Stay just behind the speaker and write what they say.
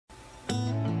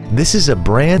This is a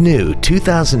brand new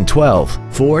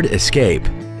 2012 Ford Escape.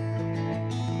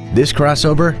 This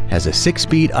crossover has a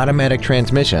 6-speed automatic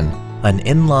transmission, an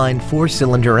inline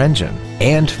 4-cylinder engine,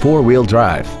 and 4-wheel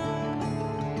drive.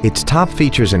 Its top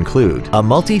features include a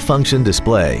multi-function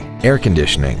display, air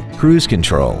conditioning, cruise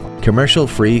control,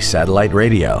 commercial-free satellite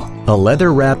radio, a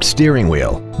leather-wrapped steering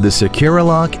wheel, the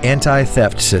SecuriLock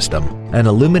anti-theft system, an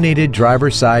illuminated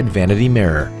driver's side vanity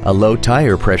mirror, a low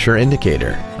tire pressure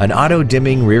indicator, an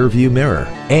auto-dimming rear-view mirror,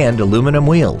 and aluminum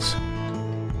wheels.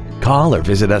 Call or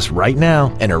visit us right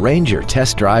now and arrange your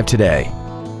test drive today.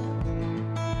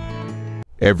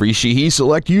 Every Sheehy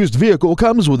Select used vehicle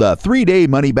comes with a 3-day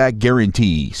money-back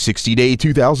guarantee, 60-day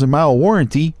 2,000-mile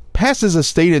warranty, passes a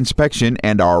state inspection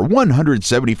and our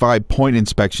 175-point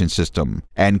inspection system,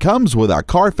 and comes with a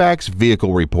Carfax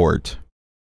vehicle report.